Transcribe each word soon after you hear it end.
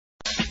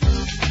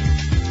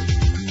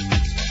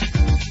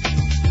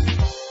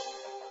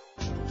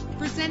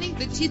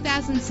the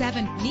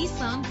 2007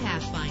 Nissan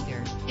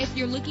Pathfinder. If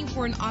you're looking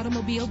for an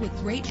automobile with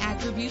great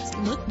attributes,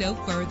 look no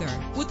further.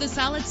 With a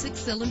solid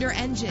 6-cylinder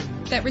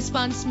engine that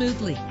responds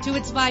smoothly to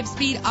its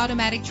 5-speed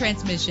automatic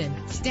transmission,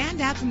 stand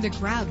out from the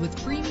crowd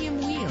with premium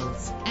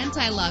wheels.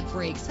 Anti-lock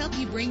brakes help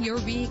you bring your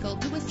vehicle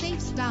to a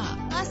safe stop.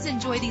 Plus,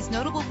 enjoy these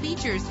notable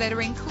features that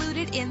are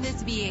included in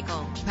this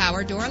vehicle: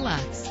 power door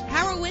locks,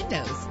 power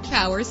windows,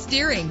 power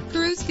steering,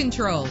 cruise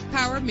control,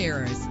 power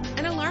mirrors,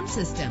 an alarm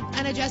system,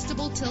 an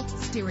adjustable tilt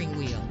steering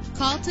wheel.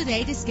 Call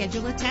today to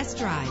schedule a test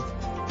drive.